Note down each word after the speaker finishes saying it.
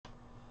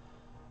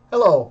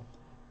Hello,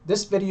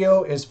 this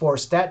video is for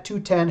Stat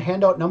 210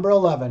 handout number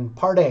 11,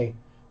 Part A,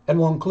 and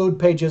will include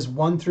pages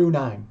 1 through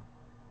 9.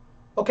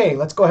 Okay,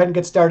 let's go ahead and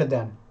get started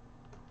then.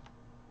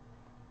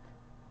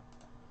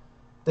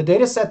 The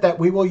data set that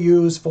we will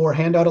use for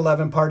handout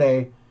 11, Part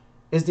A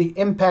is the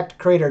impact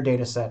crater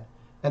data set,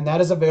 and that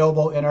is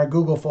available in our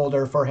Google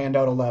folder for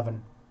handout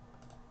 11.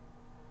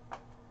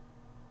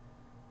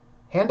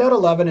 Handout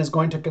 11 is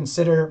going to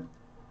consider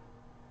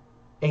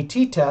a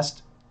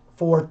t-test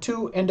for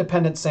 2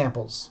 independent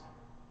samples,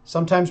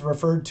 sometimes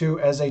referred to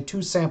as a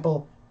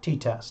 2-sample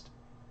t-test.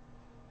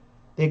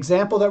 The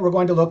example that we're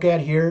going to look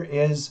at here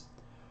is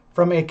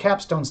from a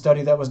capstone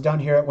study that was done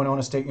here at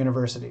Winona State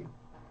University.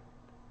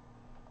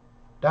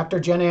 Dr.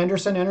 Jen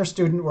Anderson and her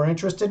student were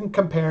interested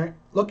in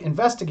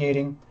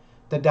investigating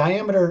the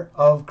diameter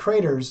of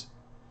craters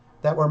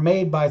that were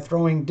made by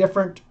throwing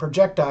different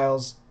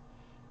projectiles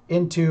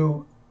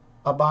into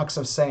a box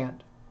of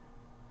sand.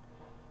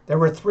 There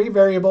were 3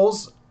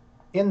 variables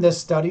in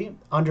this study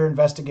under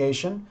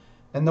investigation,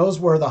 and those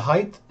were the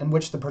height in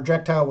which the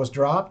projectile was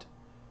dropped,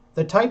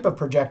 the type of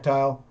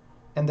projectile,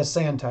 and the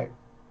sand type.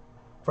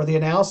 For the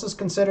analysis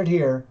considered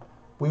here,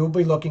 we will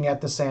be looking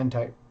at the sand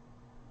type.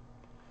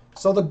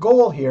 So the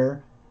goal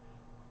here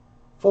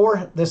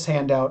for this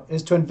handout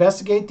is to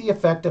investigate the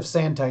effect of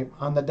sand type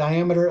on the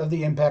diameter of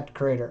the impact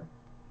crater.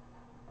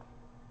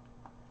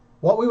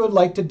 What we would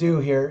like to do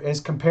here is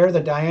compare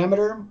the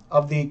diameter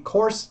of the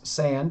coarse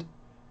sand,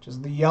 which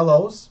is the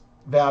yellows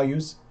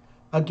values,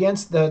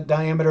 against the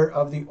diameter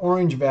of the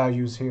orange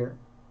values here.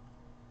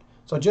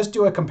 So just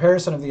do a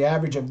comparison of the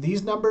average of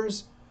these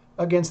numbers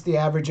against the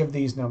average of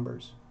these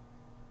numbers.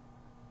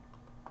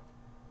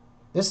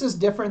 This is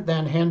different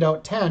than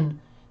handout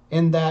 10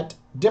 in that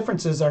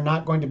differences are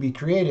not going to be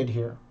created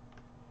here.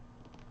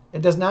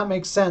 It does not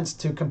make sense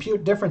to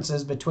compute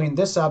differences between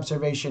this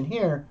observation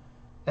here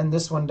and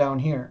this one down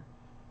here.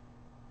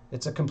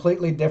 It's a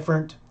completely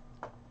different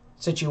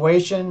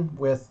situation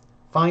with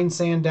fine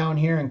sand down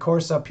here and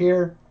coarse up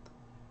here.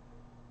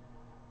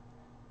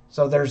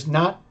 So we're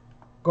not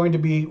going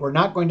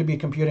to be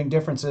computing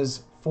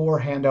differences for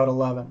handout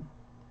 11.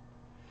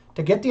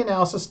 To get the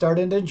analysis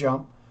started in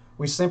JUMP,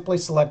 we simply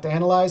select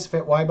Analyze,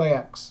 Fit Y by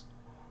X.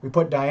 We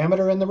put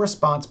diameter in the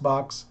response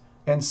box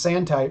and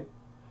sand type,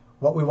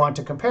 what we want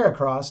to compare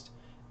across,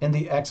 in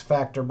the X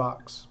factor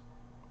box.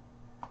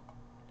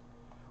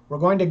 We're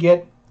going to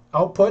get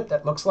output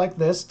that looks like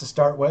this to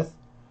start with.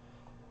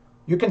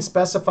 You can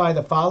specify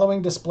the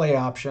following display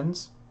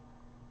options.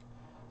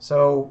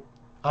 So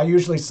I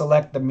usually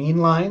select the mean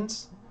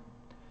lines.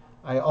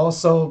 I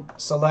also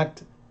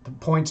select the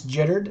points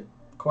jittered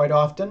quite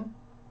often.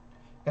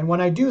 And when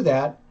I do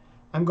that,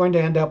 I'm going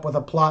to end up with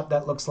a plot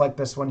that looks like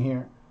this one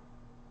here.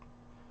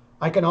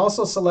 I can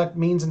also select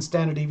means and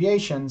standard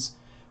deviations,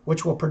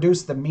 which will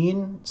produce the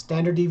mean,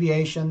 standard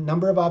deviation,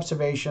 number of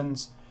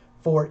observations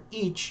for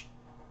each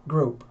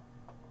group.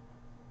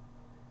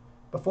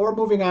 Before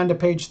moving on to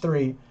page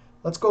 3,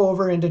 let's go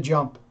over into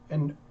JUMP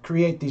and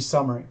create these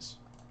summaries.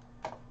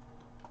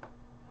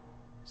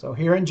 So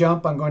here in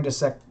JUMP, I'm going to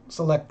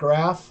select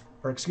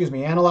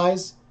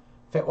Analyze,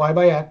 Fit Y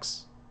by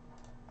X.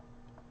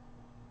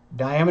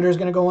 Diameter is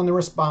going to go in the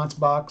response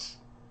box,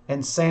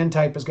 and sand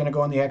type is going to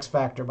go in the X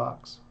factor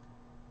box.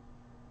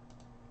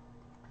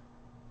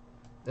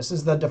 This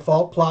is the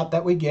default plot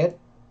that we get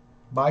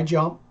by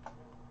JUMP.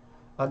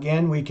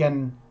 Again, we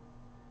can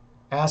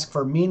ask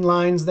for mean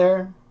lines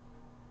there.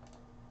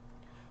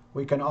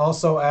 We can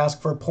also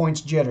ask for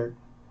points jittered.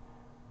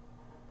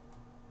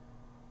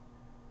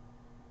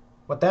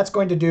 What that's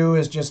going to do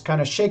is just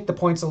kind of shake the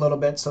points a little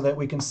bit so that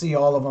we can see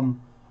all of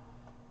them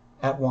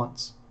at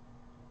once.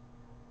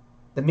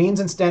 The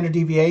means and standard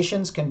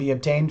deviations can be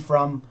obtained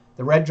from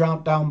the red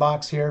drop-down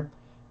box here.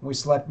 We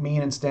select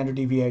mean and standard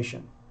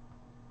deviation.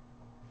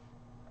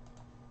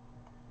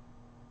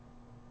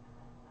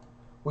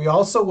 We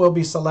also will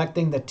be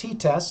selecting the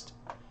t-test.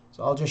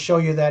 So I'll just show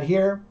you that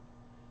here.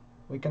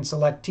 We can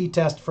select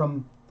t-test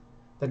from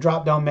the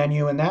drop-down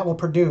menu, and that will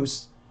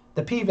produce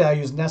the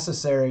p-values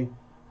necessary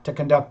to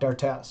conduct our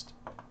test.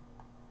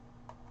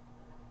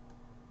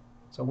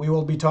 So we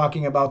will be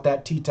talking about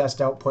that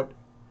t-test output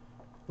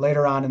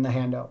later on in the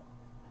handout.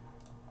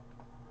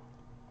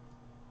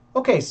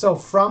 Okay, so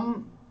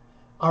from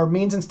our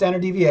means and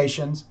standard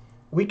deviations,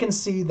 we can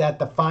see that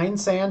the fine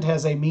sand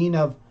has a mean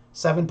of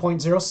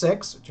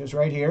 7.06, which is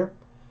right here.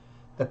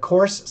 The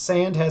coarse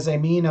sand has a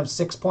mean of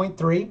 6.3,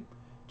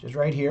 which is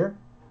right here.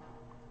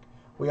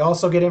 We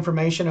also get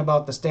information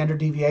about the standard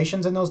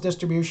deviations in those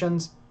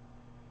distributions,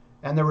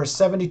 and there were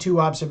 72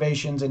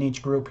 observations in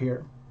each group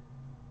here.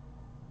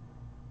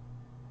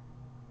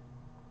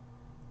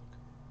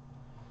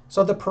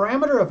 So the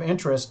parameter of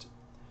interest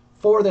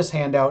for this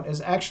handout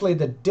is actually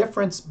the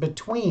difference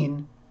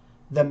between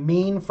the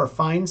mean for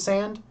fine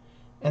sand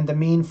and the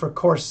mean for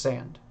coarse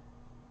sand.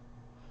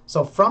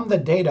 So from the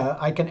data,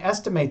 I can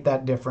estimate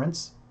that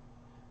difference,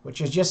 which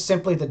is just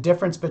simply the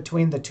difference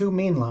between the 2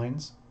 mean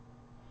lines.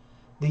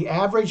 The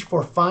average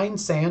for fine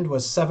sand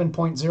was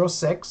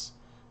 7.06,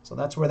 so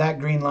that's where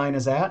that green line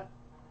is at.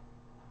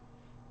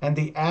 And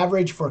the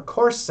average for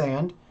coarse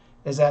sand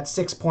is at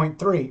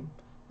 6.3,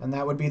 and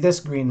that would be this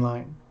green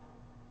line.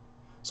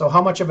 So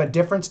how much of a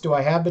difference do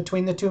I have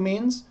between the two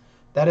means?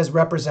 That is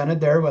represented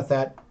there with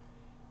that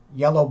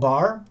yellow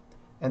bar,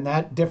 and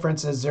that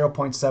difference is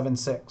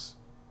 0.76.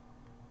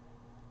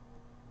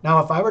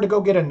 Now, if I were to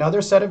go get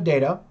another set of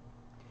data,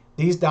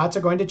 these dots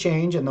are going to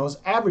change and those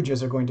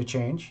averages are going to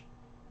change.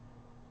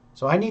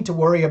 So I need to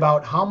worry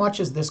about how much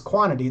is this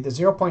quantity, the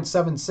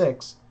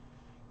 0.76,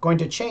 going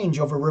to change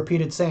over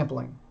repeated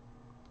sampling.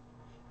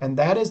 And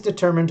that is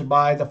determined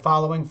by the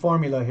following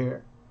formula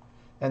here.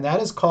 And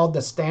that is called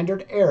the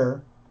standard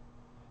error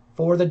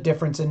for the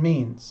difference in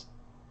means.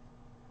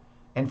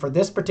 And for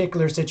this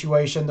particular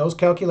situation, those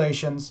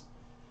calculations,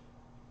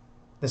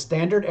 the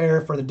standard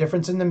error for the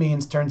difference in the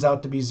means turns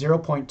out to be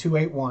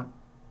 0.281.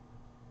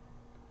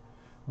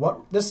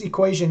 What this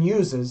equation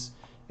uses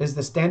is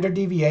the standard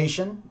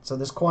deviation. So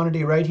this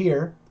quantity right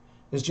here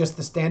is just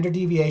the standard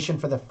deviation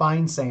for the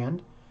fine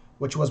sand,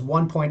 which was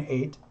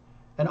 1.8,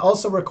 and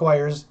also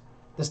requires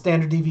the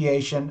standard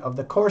deviation of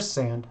the coarse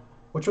sand,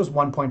 which was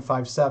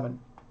 1.57.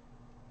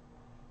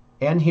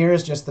 And here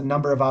is just the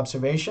number of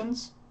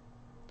observations.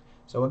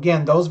 So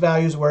again, those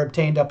values were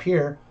obtained up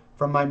here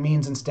from my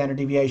means and standard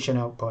deviation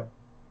output.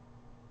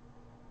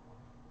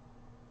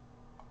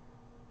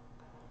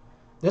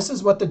 This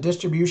is what the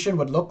distribution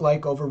would look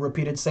like over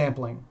repeated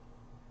sampling.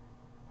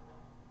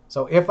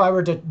 So if I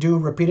were to do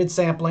repeated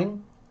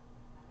sampling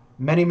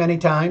many, many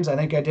times, I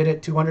think I did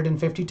it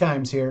 250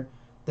 times here,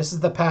 this is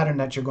the pattern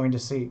that you're going to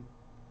see.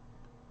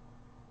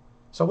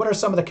 So what are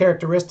some of the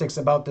characteristics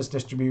about this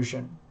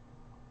distribution?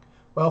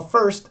 Well,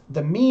 first,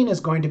 the mean is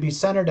going to be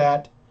centered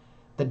at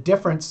the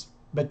difference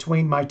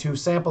between my two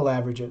sample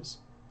averages.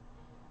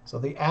 So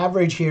the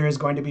average here is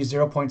going to be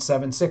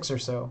 0.76 or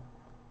so.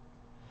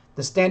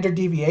 The standard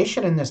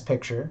deviation in this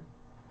picture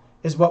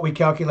is what we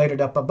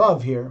calculated up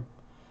above here.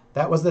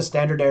 That was the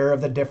standard error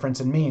of the difference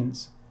in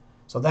means.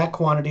 So that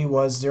quantity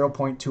was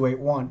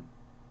 0.281.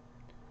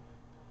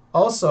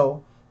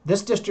 Also,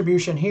 this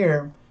distribution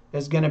here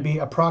is going to be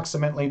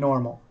approximately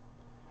normal.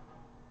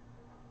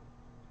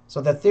 So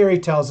the theory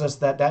tells us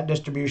that that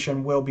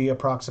distribution will be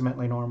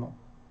approximately normal.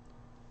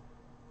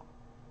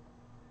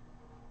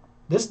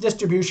 This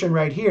distribution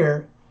right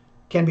here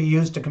can be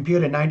used to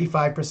compute a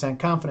 95%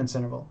 confidence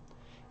interval.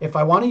 If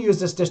I want to use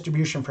this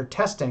distribution for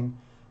testing,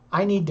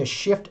 I need to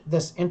shift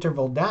this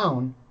interval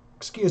down,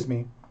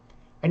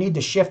 I need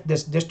to shift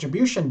this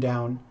distribution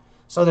down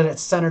so that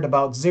it's centered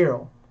about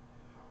 0.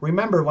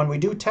 Remember, when we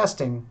do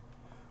testing,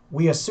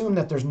 we assume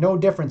that there's no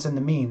difference in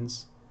the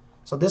means.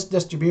 So this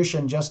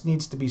distribution just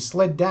needs to be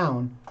slid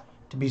down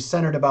to be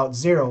centered about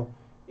 0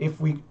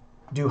 if we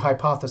do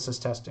hypothesis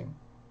testing.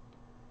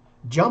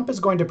 JUMP is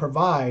going to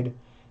provide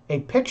a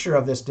picture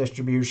of this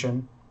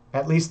distribution,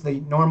 at least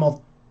the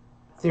normal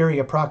theory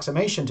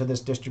approximation to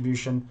this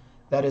distribution,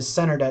 that is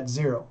centered at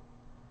 0.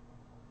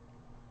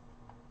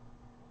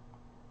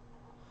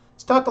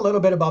 Let's talk a little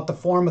bit about the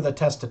form of the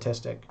test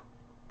statistic.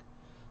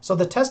 So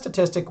the test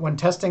statistic, when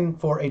testing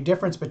for a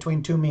difference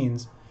between two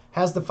means,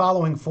 has the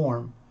following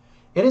form.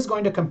 It is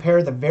going to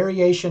compare the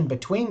variation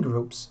between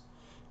groups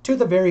to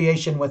the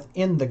variation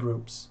within the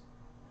groups.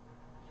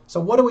 So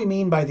what do we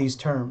mean by these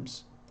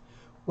terms?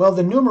 Well,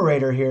 the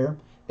numerator here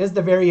is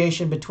the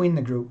variation between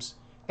the groups.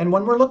 And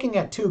when we're looking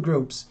at two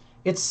groups,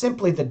 it's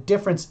simply the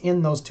difference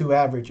in those two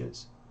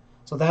averages.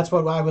 So that's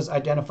what I was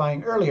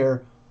identifying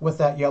earlier with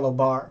that yellow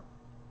bar.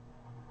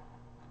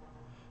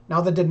 Now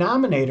the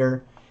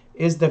denominator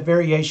is the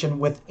variation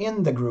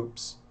within the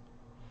groups.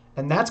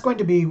 And that's going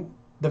to be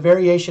the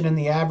variation in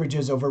the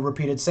averages over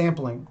repeated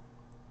sampling.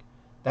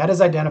 That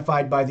is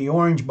identified by the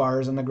orange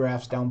bars in the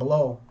graphs down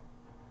below.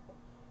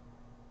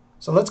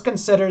 So let's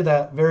consider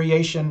the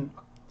variation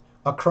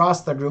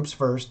across the groups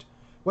first,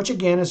 which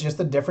again is just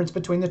the difference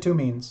between the two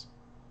means.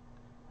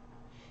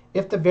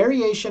 If the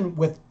variation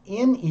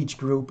within each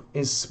group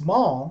is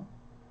small,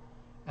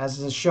 as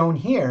is shown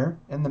here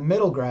in the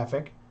middle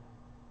graphic,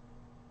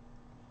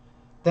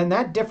 then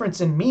that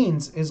difference in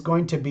means is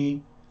going to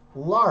be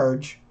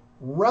large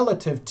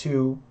relative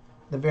to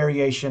the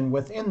variation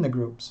within the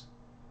groups.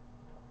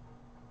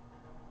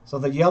 So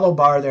the yellow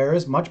bar there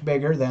is much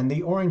bigger than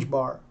the orange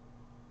bar.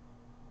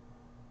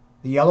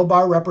 The yellow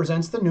bar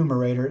represents the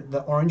numerator,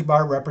 the orange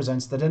bar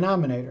represents the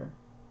denominator.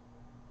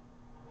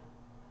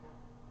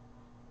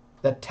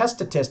 The test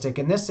statistic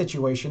in this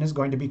situation is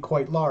going to be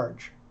quite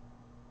large.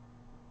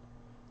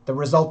 The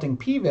resulting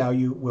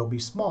p-value will be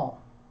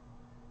small.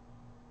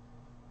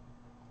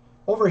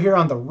 Over here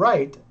on the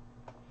right,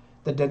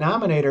 the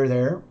denominator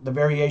there, the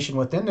variation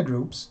within the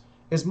groups,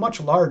 is much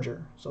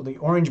larger. So the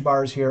orange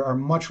bars here are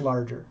much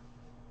larger.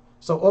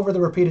 So over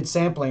the repeated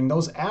sampling,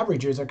 those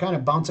averages are kind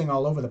of bouncing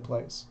all over the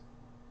place.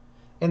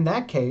 In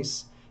that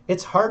case,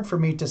 it's hard for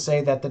me to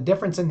say that the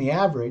difference in the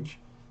average,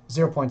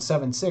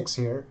 0.76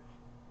 here,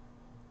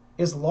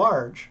 is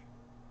large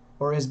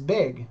or is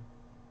big,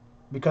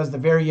 because the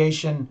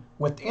variation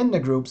within the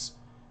groups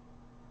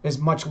is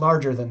much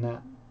larger than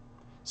that.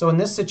 So in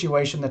this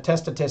situation, the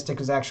test statistic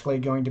is actually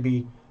going to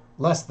be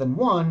less than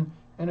 1,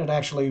 and it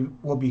actually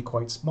will be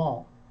quite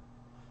small.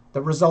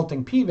 The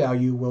resulting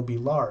p-value will be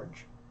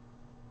large.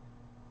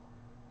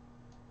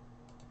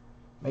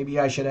 Maybe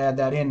I should add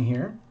that in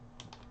here.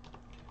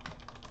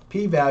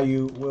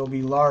 P-value will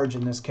be large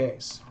in this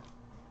case.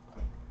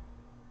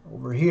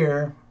 Over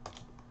here,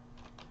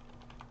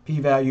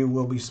 p-value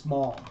will be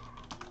small.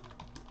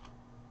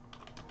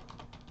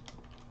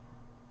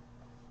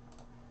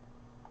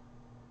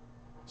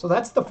 So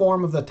that's the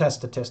form of the test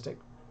statistic.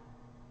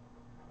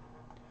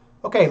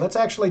 Okay, let's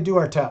actually do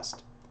our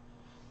test.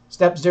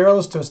 Step 0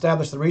 is to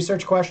establish the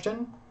research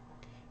question.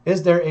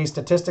 Is there a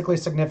statistically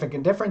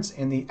significant difference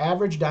in the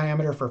average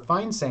diameter for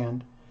fine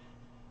sand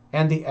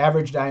and the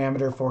average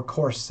diameter for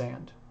coarse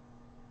sand?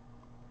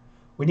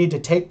 We need to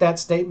take that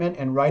statement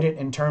and write it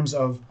in terms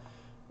of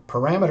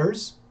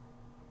parameters.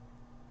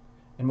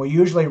 And we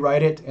usually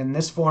write it in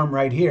this form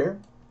right here.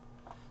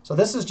 So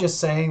this is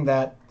just saying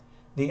that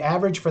the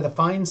average for the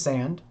fine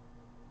sand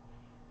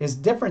is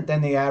different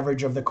than the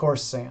average of the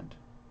coarse sand.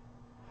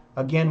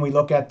 Again, we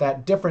look at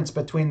that difference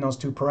between those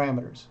two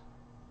parameters.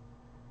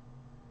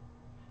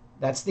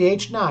 That's the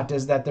H0,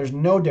 is that there's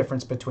no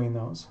difference between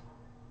those.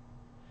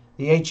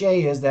 The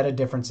HA is that a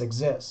difference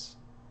exists.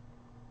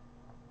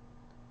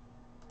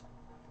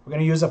 We're going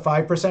to use a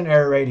 5%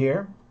 error rate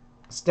here.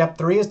 Step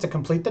 3 is to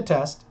complete the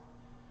test.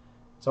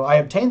 So I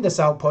obtained this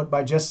output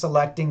by just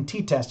selecting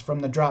t-test from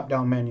the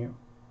drop-down menu.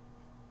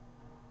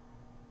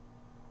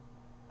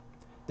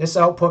 This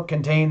output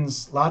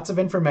contains lots of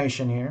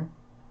information here.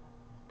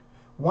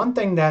 One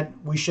thing that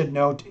we should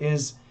note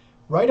is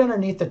right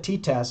underneath the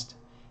t-test,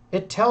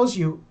 it tells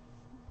you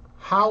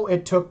how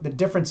it took the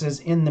differences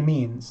in the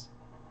means.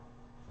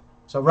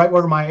 So right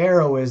where my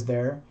arrow is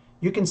there,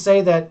 you can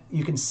see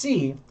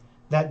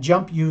that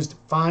jump used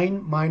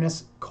fine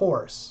minus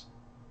coarse.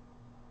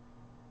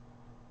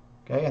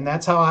 Okay, and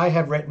that's how I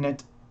have written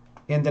it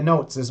in the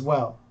notes as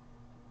well.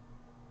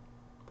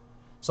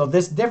 So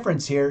this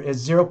difference here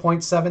is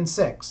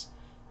 0.76.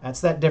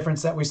 That's that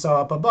difference that we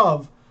saw up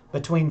above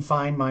between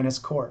fine minus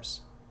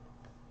coarse.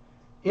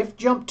 If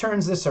jump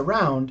turns this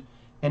around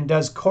and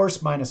does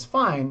coarse minus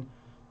fine,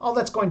 all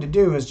that's going to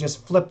do is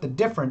just flip the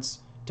difference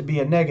to be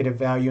a negative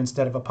value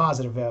instead of a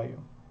positive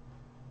value.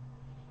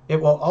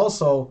 It will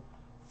also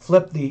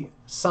flip the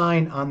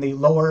sign on the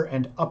lower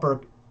and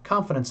upper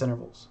confidence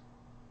intervals.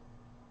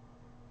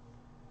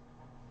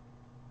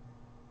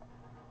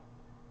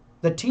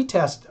 The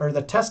t-test, or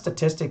the test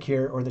statistic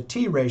here, or the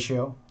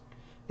t-ratio,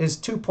 is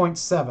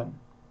 2.7.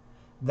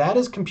 That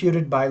is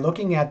computed by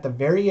looking at the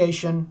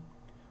variation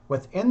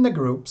within the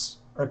groups,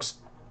 or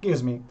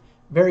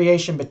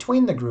variation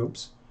between the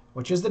groups,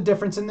 which is the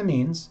difference in the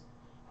means.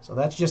 So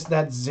that's just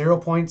that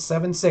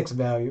 0.76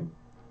 value.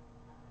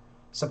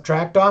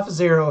 Subtract off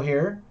 0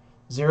 here.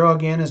 0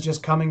 again is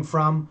just coming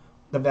from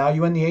the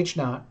value in the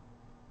H0.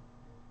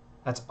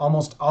 That's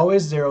almost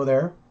always 0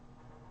 there.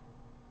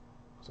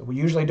 So we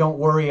usually don't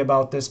worry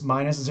about this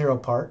minus 0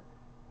 part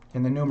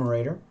in the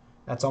numerator.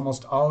 That's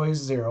almost always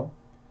 0.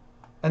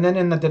 And then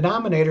in the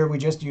denominator, we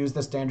just use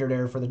the standard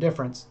error for the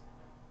difference,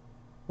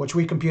 which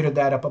we computed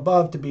that up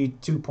above to be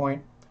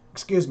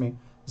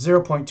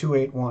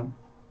 0.281.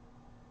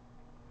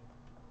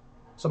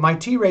 So my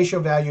t-ratio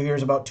value here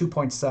is about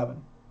 2.7.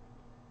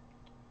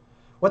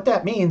 What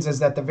that means is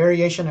that the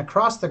variation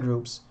across the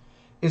groups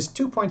is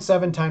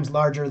 2.7 times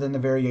larger than the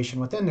variation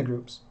within the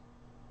groups.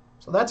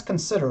 So that's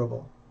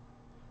considerable.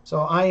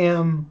 So I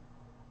am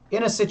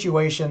in a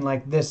situation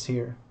like this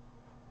here.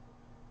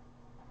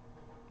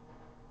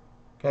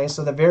 Okay,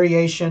 so the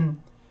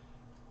variation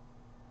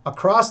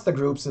across the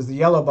groups is the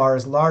yellow bar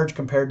is large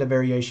compared to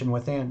variation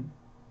within.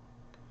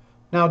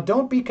 Now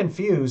don't be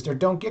confused, or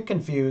don't get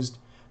confused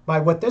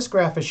by what this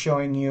graph is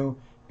showing you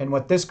and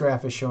what this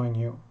graph is showing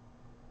you.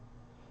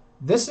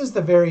 This is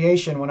the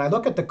variation. When I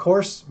look at the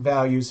coarse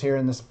values here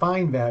and the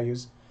fine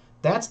values,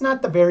 that's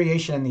not the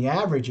variation in the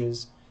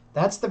averages,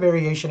 that's the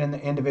variation in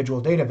the individual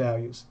data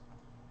values.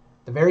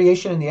 The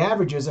variation in the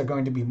averages are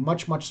going to be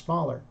much, much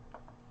smaller.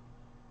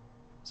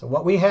 So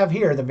what we have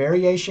here, the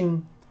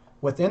variation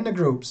within the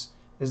groups,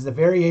 is the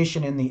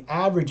variation in the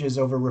averages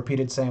over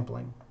repeated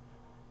sampling.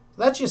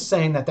 So that's just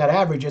saying that that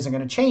average isn't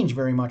going to change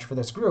very much for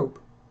this group.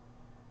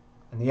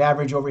 And the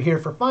average over here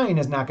for fine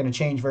is not going to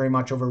change very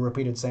much over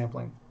repeated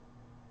sampling.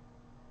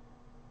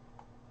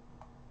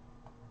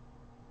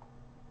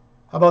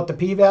 How about the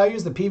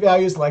p-values? The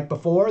p-values, like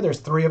before, there's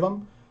 3 of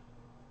them.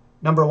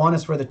 Number 1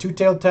 is for the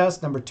two-tailed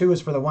test, number 2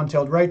 is for the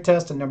one-tailed right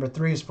test, and number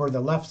 3 is for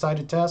the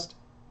left-sided test.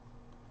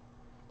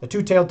 The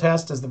two-tailed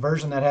test is the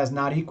version that has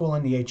not equal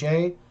in the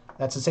HA.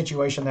 That's the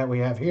situation that we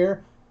have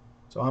here.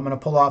 So I'm going to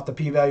pull off the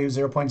p-value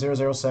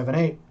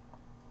 0.0078.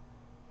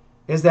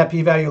 Is that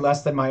p-value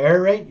less than my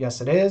error rate?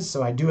 Yes, it is.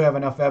 So I do have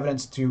enough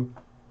evidence to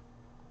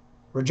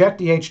reject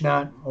the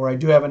H0, or I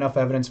do have enough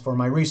evidence for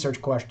my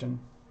research question.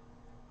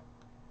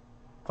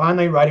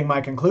 Finally, writing my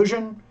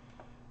conclusion,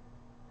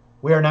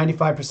 we are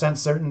 95%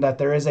 certain that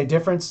there is a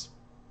difference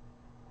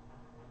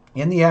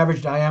in the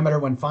average diameter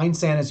when fine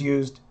sand is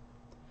used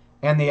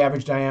and the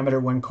average diameter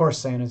when coarse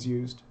sand is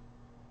used.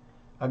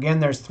 Again,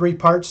 there's 3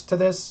 parts to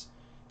this.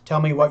 Tell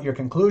me what your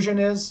conclusion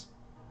is,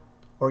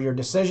 or your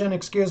decision,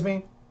 excuse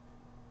me.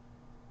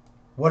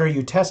 What are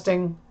you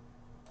testing?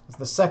 That's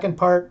the second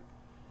part.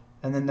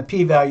 And then the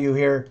p-value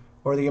here,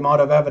 or the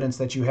amount of evidence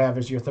that you have,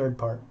 is your third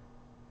part.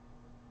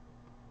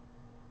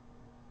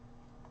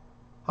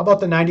 How about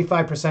the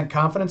 95%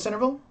 confidence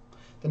interval?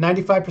 The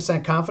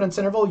 95% confidence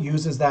interval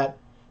uses that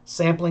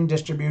sampling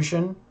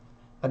distribution.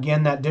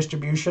 Again, that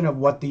distribution of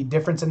what the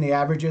difference in the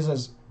averages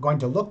is going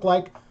to look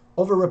like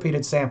over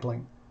repeated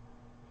sampling.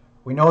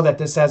 We know that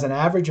this has an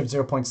average of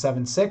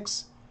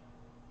 0.76.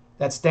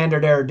 That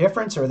standard error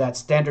difference, or that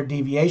standard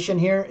deviation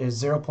here,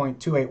 is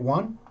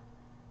 0.281.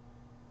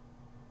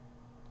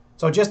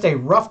 So just a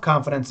rough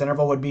confidence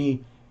interval would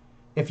be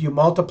if you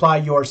multiply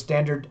your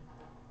standard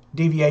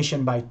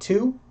deviation by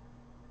 2.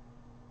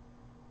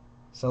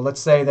 So let's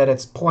say that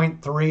it's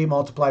 0.3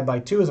 multiplied by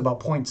 2 is about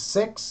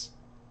 0.6.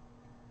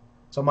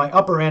 So my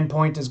upper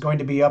endpoint is going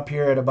to be up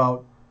here at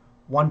about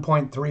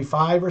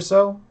 1.35 or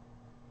so.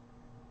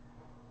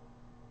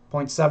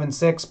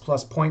 0.76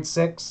 plus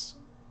 0.6.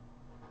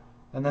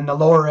 And then the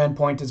lower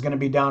endpoint is going to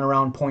be down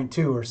around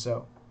 0.2 or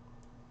so.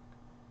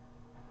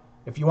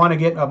 If you want to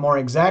get a more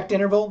exact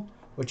interval,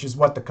 which is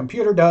what the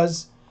computer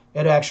does,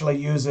 it actually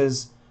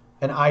uses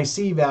an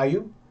IC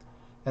value.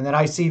 And that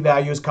IC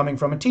value is coming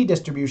from a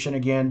t-distribution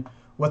again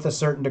with a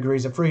certain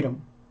degrees of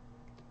freedom.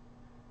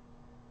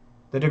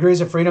 The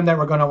degrees of freedom that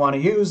we're going to want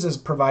to use is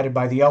provided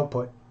by the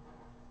output.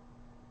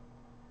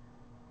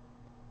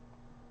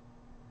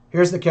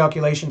 Here's the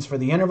calculations for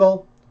the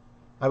interval.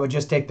 I would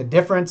just take the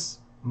difference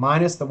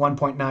minus the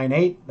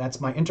 1.98.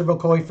 That's my interval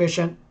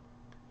coefficient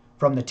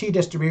from the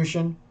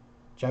t-distribution,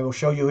 which I will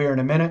show you here in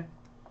a minute.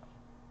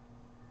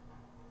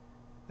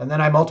 And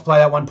then I multiply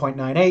that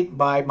 1.98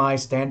 by my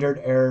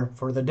standard error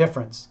for the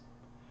difference,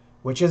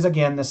 which is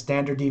again the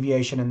standard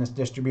deviation in this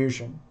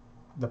distribution,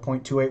 the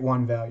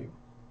 0.281 value.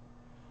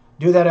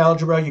 Do that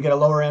algebra, you get a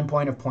lower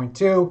endpoint of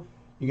 0.2,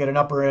 you get an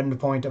upper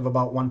endpoint of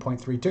about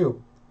 1.32.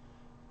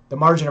 The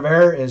margin of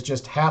error is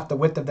just half the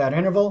width of that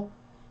interval.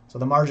 So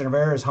the margin of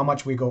error is how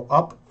much we go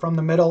up from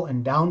the middle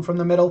and down from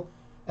the middle,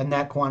 and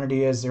that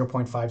quantity is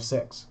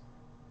 0.56.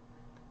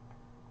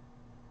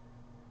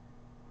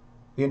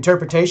 The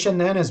interpretation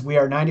then is we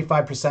are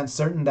 95%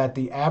 certain that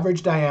the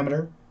average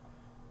diameter,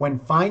 when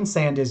fine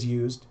sand is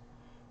used,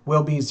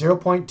 will be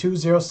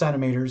 0.20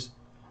 centimeters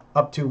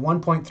up to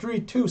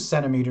 1.32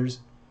 centimeters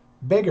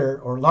bigger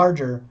or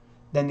larger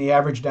than the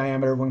average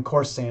diameter when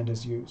coarse sand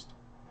is used.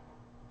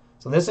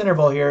 So this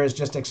interval here is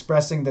just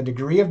expressing the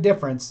degree of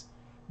difference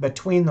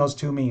between those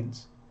two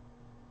means.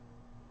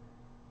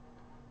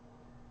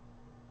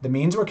 The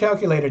means were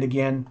calculated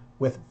again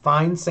with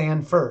fine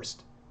sand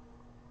first.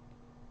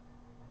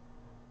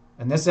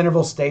 And this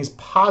interval stays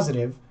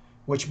positive,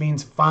 which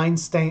means fine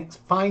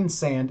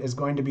sand is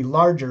going to be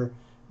larger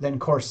than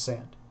coarse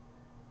sand.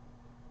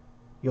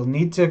 You'll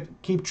need to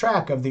keep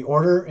track of the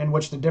order in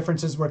which the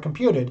differences were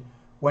computed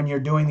when you're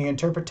doing the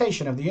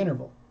interpretation of the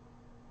interval.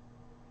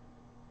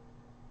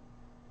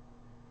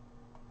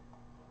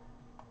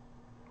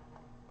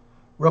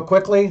 Real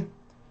quickly,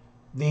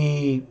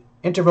 the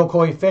interval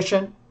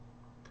coefficient,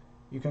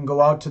 you can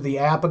go out to the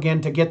app again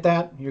to get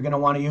that. You're going to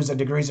want to use a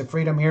degrees of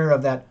freedom here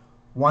of that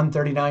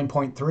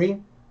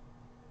 139.3.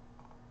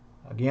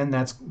 Again,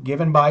 that's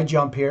given by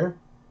jump here.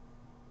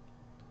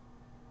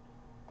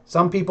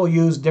 Some people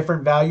use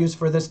different values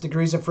for this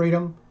degrees of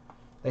freedom.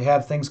 They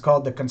have things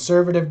called the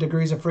conservative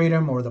degrees of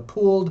freedom or the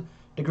pooled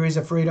degrees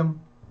of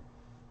freedom.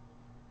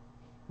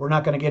 We're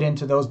not going to get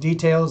into those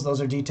details. Those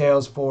are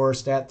details for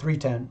Stat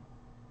 310.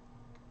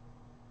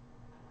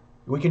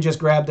 We can just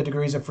grab the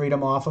degrees of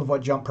freedom off of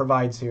what JUMP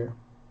provides here.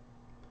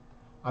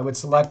 I would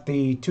select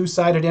the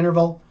two-sided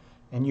interval,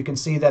 and you can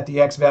see that the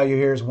x value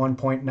here is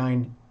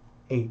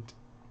 1.98.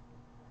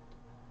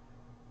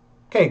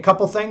 Okay, a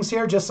couple things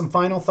here, just some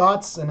final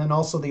thoughts, and then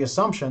also the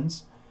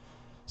assumptions.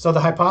 So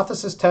the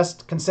hypothesis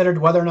test considered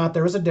whether or not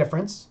there was a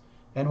difference,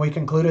 and we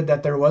concluded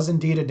that there was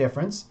indeed a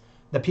difference.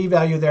 The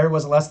p-value there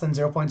was less than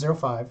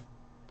 0.05.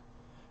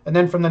 And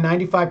then from the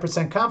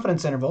 95%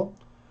 confidence interval,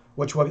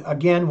 which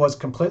again was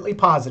completely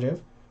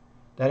positive,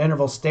 that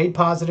interval stayed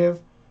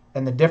positive,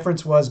 and the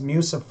difference was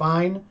μ of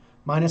fine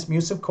minus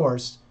μ of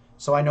coarse.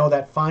 So I know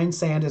that fine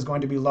sand is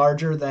going to be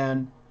larger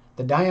than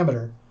the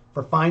diameter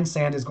for fine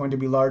sand is going to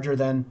be larger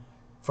than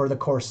for the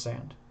coarse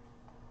sand.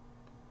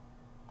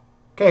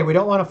 Okay, we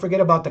don't want to forget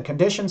about the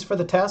conditions for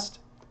the test.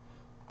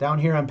 Down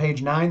here on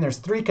page 9, there's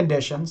 3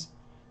 conditions.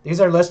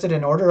 These are listed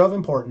in order of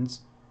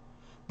importance.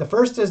 The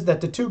first is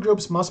that the two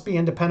groups must be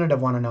independent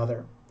of one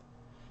another,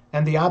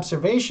 and the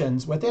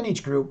observations within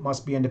each group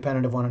must be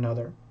independent of one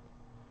another.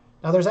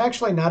 Now, there's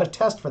actually not a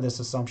test for this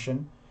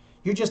assumption.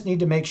 You just need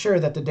to make sure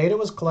that the data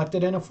was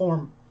collected in a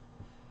form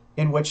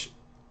in which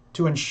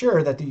to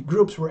ensure that the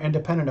groups were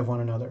independent of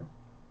one another.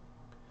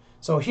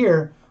 So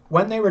here,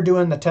 when they were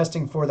doing the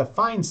testing for the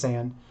fine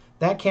sand,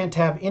 that can't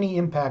have any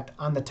impact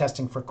on the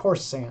testing for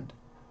coarse sand.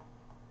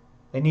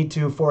 They need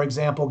to, for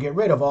example, get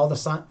rid of all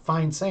the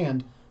fine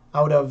sand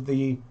out of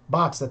the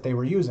box that they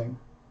were using.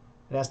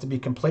 It has to be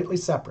completely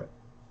separate.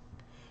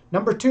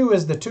 Number 2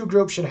 is the two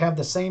groups should have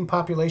the same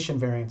population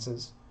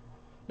variances.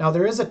 Now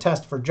there is a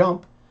test for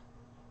jump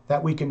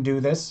that we can do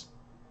this.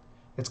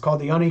 It's called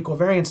the unequal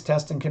variance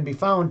test and can be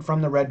found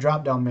from the red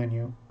drop-down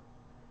menu.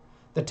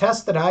 The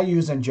test that I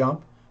use in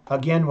jump,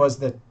 again, was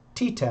the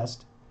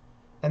t-test,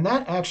 and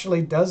that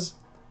actually does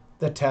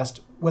the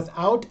test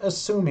without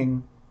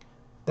assuming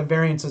the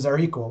variances are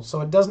equal.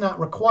 So it does not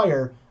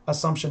require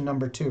assumption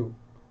number 2.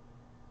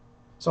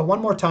 So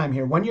one more time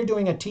here, when you're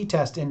doing a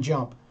t-test in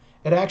jump,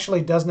 it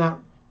actually does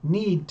not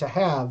need to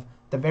have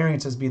the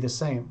variances be the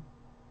same.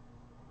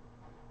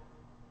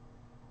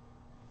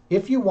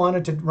 If you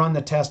wanted to run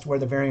the test where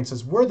the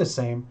variances were the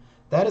same,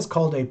 that is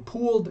called a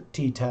pooled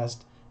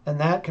t-test, and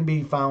that can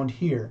be found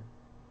here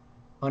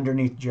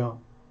underneath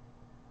jump.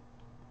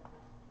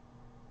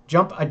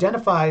 Jump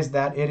identifies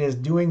that it is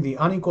doing the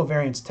unequal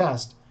variance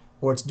test,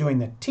 or it's doing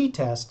the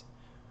t-test,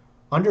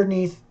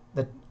 underneath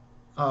the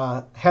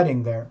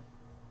heading there.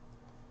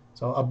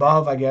 So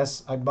above, I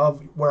guess,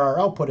 above where our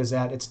output is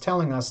at, it's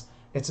telling us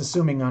it's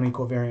assuming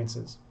unequal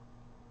variances.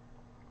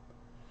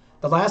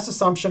 The last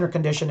assumption or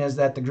condition is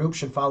that the group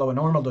should follow a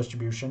normal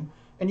distribution,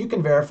 and you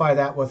can verify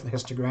that with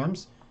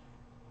histograms.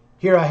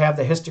 Here I have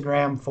the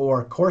histogram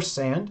for coarse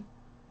sand,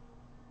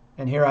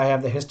 and here I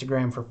have the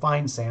histogram for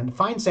fine sand.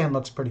 Fine sand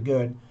looks pretty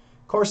good.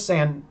 Coarse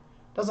sand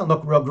doesn't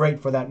look real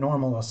great for that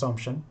normal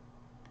assumption.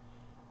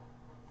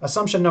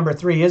 Assumption number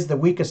 3 is the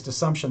weakest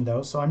assumption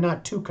though, so I'm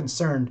not too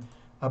concerned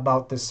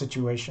about this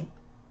situation.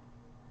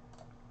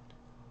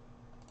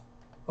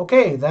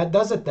 Okay, that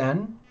does it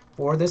then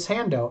for this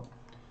handout.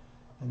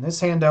 And this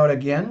handout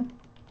again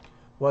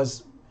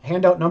was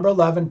handout number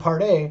 11,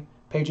 Part A,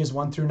 pages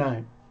 1 through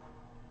 9.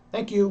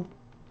 Thank you.